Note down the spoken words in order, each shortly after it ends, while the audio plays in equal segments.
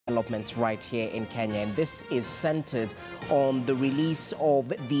Developments right here in Kenya, and this is centered on the release of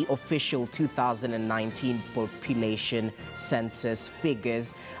the official 2019 population census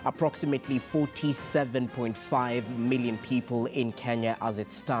figures. Approximately 47.5 million people in Kenya as it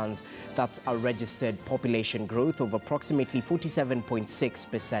stands. That's a registered population growth of approximately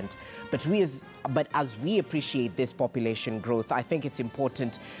 47.6%. But as we appreciate this population growth, I think it's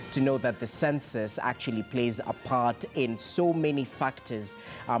important to know that the census actually plays a part in so many factors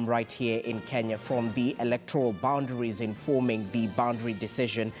right here in Kenya, from the electoral boundaries informing the boundary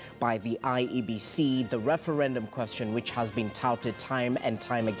decision by the IEBC, the referendum question, which has been touted time and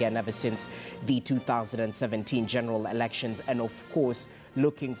time again ever since the 2017 general elections, and of course,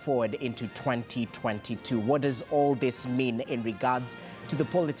 looking forward into 2022. What does all this mean in regards to the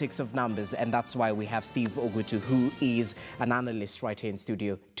politics of numbers? And that's why we have Steve Ogutu, who is an analyst right here in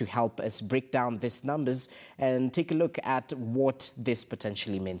studio, to help us break down these numbers and take a look at what this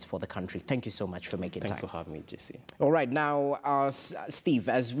potentially means for the country. Thank you so much for making time. Thanks for having me, JC. All right, now, Steve,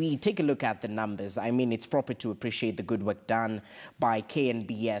 as we take a look at the numbers, I mean, it's proper to appreciate the good work done by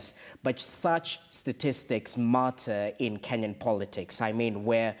KNBS, but such statistics matter in Kenyan politics. I mean,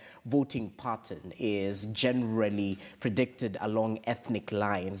 where voting pattern is generally predicted along ethnic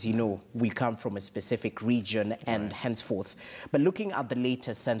lines. You know, we come from a specific region and henceforth. But looking at the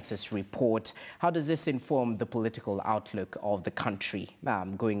latest census report, how does this inform the political outlook of the country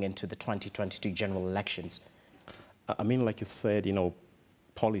going into the 2022 general elections? I mean, like you said, you know,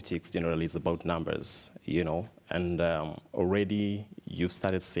 politics generally is about numbers, you know, and already you've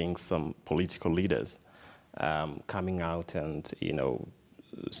started seeing some political leaders coming out and, you know,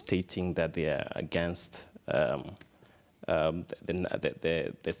 stating that they are against the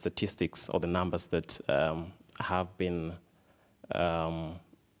statistics or the numbers that have been that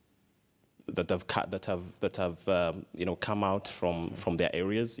have you know, come out from their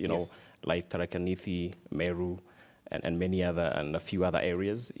areas, you know, like Tharaka Nithi, Meru, and many other, and a few other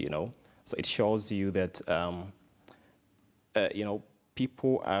areas, you know. So it shows you that you know,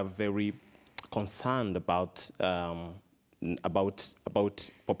 people are very concerned about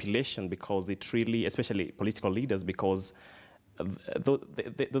population, because it really, especially political leaders, because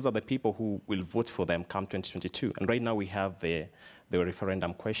those are the people who will vote for them come 2022. And right now we have the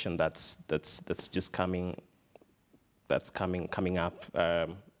referendum question that's just coming up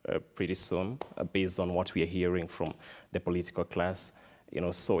pretty soon, based on what we are hearing from the political class. You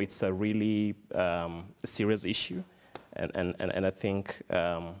know, so it's a really serious issue, and I think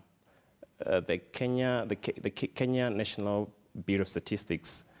the Kenya National Bureau of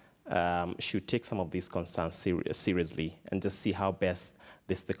Statistics should take some of these concerns seriously, and just see how best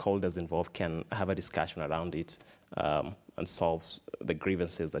the stakeholders involved can have a discussion around it and solve the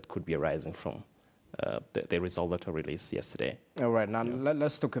grievances that could be arising from the result that were released yesterday. All right, now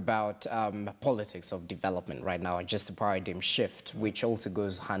let's talk about politics of development right now, just a paradigm shift, which also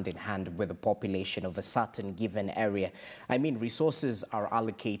goes hand in hand with the population of a certain given area. I mean, resources are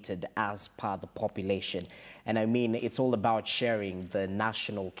allocated as per the population. And I mean, it's all about sharing the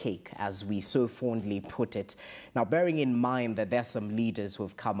national cake, as we so fondly put it. Now, bearing in mind that there are some leaders who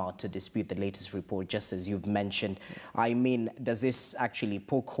have come out to dispute the latest report, just as you've mentioned, I mean, does this actually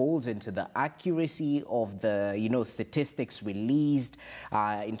poke holes into the accuracy of the, you know, statistics released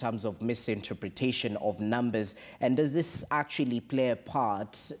in terms of misinterpretation of numbers? And does this actually play a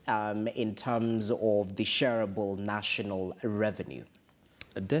part in terms of the shareable national revenue?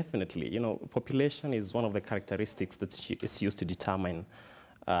 Definitely. You know, population is one of the characteristics that is used to determine,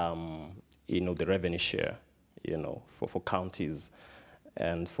 you know, the revenue share, you know, for counties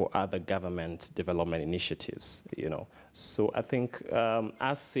and for other government development initiatives, you know. So I think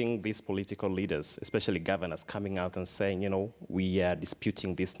us seeing these political leaders, especially governors, coming out and saying, you know, we are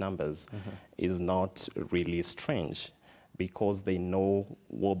disputing these numbers is not really strange, because they know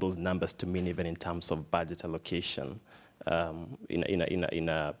what those numbers to mean, even in terms of budget allocation.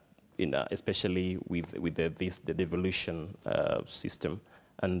 Especially with the devolution system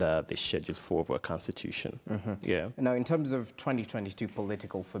and the Schedule 4 of our Constitution. Yeah. Now, in terms of 2022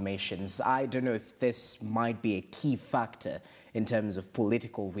 political formations, I don't know if this might be a key factor in terms of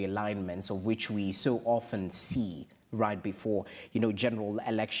political realignments, of which we so often see right before, you know, general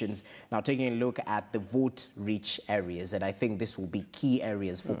elections. Now, taking a look at the vote-rich areas, and I think this will be key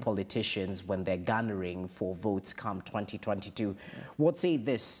areas for politicians when they're garnering for votes come 2022. What say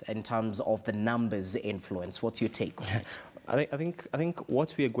this in terms of the numbers influence? What's your take on it? I think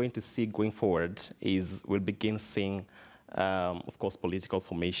what we are going to see going forward is we'll begin seeing, of course, political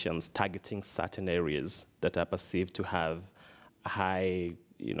formations targeting certain areas that are perceived to have high,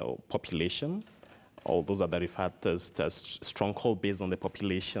 you know, population, or those are the referred to as stronghold based on the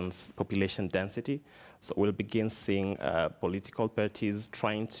population density. So we'll begin seeing political parties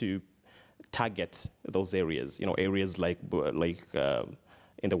trying to target those areas, areas like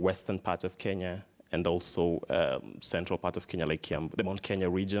in the western part of Kenya, and also central part of Kenya, like the Mount Kenya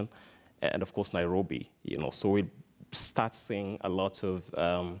region, and of course Nairobi. So we start seeing a lot of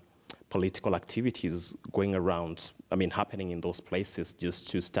political activities going around. Happening in those places just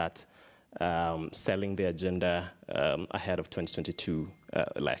to start selling the agenda ahead of 2022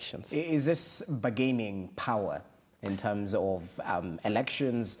 elections. Is this bargaining power in terms of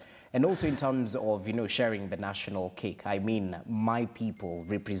elections, and also in terms of, sharing the national cake? My people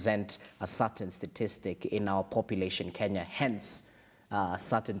represent a certain statistic in our population, Kenya, hence a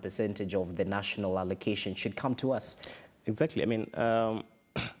certain percentage of the national allocation should come to us. Exactly.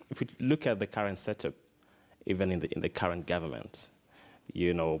 If we look at the current setup, even in the current government,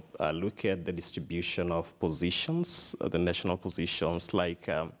 look at the distribution of positions, the national positions, like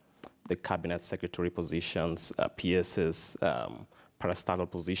the cabinet secretary positions, PSs, parastatal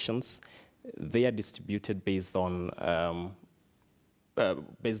positions. They are distributed based on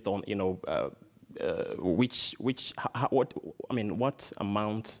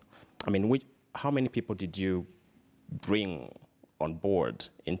how many people did you bring on board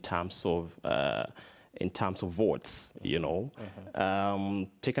in terms of votes,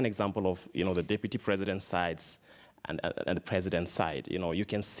 Take an example of, the deputy president sides and the president's side. You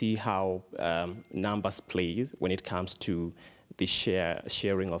can see how numbers play when it comes to the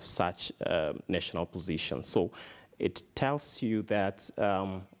sharing of such national positions. So it tells you that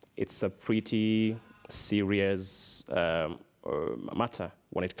it's a pretty serious matter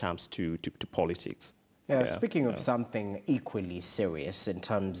when it comes to politics. Speaking of something equally serious in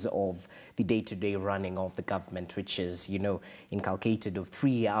terms of the day-to-day running of the government, which is, inculcated of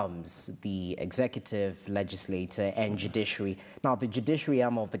three arms: the executive, legislature, and judiciary. Now, the judiciary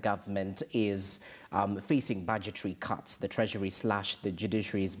arm of the government is facing budgetary cuts. The Treasury slashed the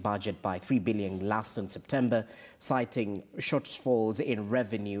judiciary's budget by 3 billion last on September, citing shortfalls in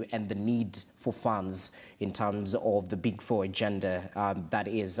revenue and the need for funds in terms of the Big Four agenda that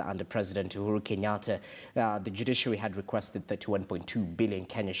is under President Uhuru Kenyatta. The judiciary had requested 31.2 billion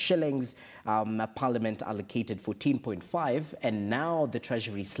Kenya shillings. Parliament allocated 14.5, and now the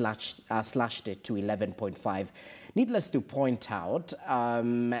Treasury slashed it to 11.5. Needless to point out,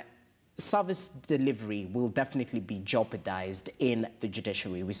 service delivery will definitely be jeopardized in the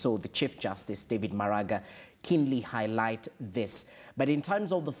judiciary. We saw the Chief Justice, David Maraga, keenly highlight this. But in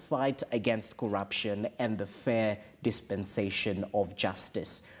terms of the fight against corruption and the fair dispensation of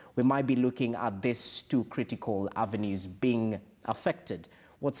justice, we might be looking at these two critical avenues being affected.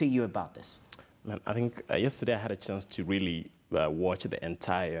 What say you about this? I think yesterday I had a chance to really watch the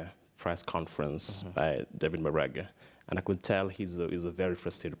entire press conference by David Maraga, and I could tell he's a very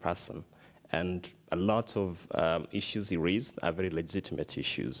frustrated person. And a lot of issues he raised are very legitimate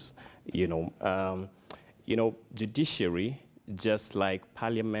issues. Judiciary, just like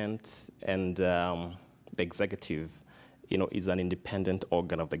Parliament and the executive, is an independent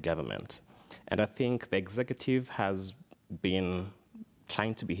organ of the government. And I think the executive has been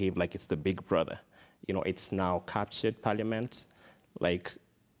trying to behave like it's the big brother. It's now captured Parliament. Like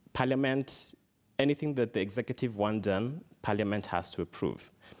Parliament, anything that the executive wants done, Parliament has to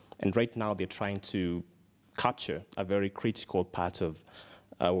approve. And right now they're trying to capture a very critical part of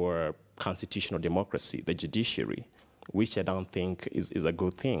our constitutional democracy, the judiciary, which I don't think is a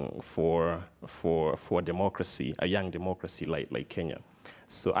good thing for a democracy, a young democracy like Kenya.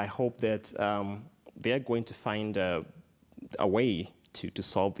 So I hope that they are going to find a way to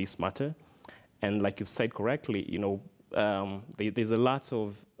solve this matter. And like you've said correctly, there's a lot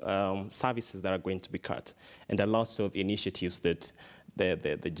of services that are going to be cut, and a lot of initiatives that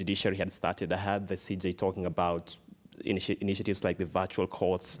the judiciary had started. I had the CJ talking about initiatives like the virtual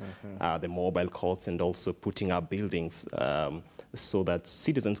courts, the mobile courts, and also putting up buildings so that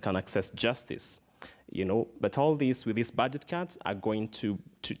citizens can access justice. But all these, with these budget cuts, are going to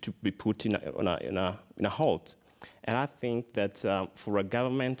be put in a halt. And I think that for a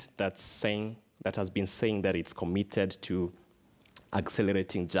government that has been saying that it's committed to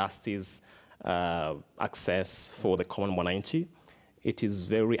accelerating justice, access for the common mwananchi, it is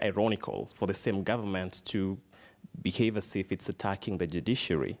very ironical for the same government to behave as if it's attacking the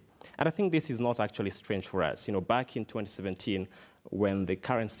judiciary. And I think this is not actually strange for us. Back in 2017, when the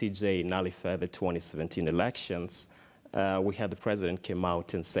current CJ nullified the 2017 elections, we had the president came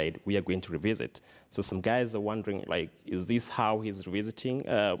out and said, we are going to revisit. So some guys are wondering, is this how he's revisiting?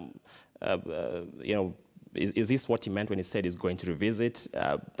 Is this what he meant when he said he's going to revisit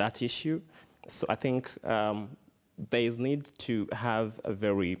that issue? So I think there is need to have a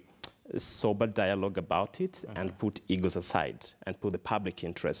very sober dialogue about it and put egos aside and put the public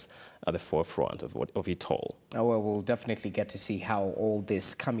interest at the forefront of it all. Well, we'll definitely get to see how all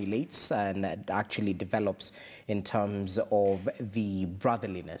this cumulates and actually develops in terms of the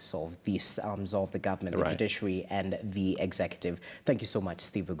brotherliness of these arms of the government, the judiciary and the executive. Thank you so much,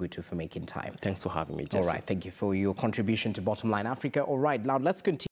 Steve Ogutu, for making time. Thanks for having me, Jesse. All right, thank you for your contribution to Bottom Line Africa. All right, now let's continue.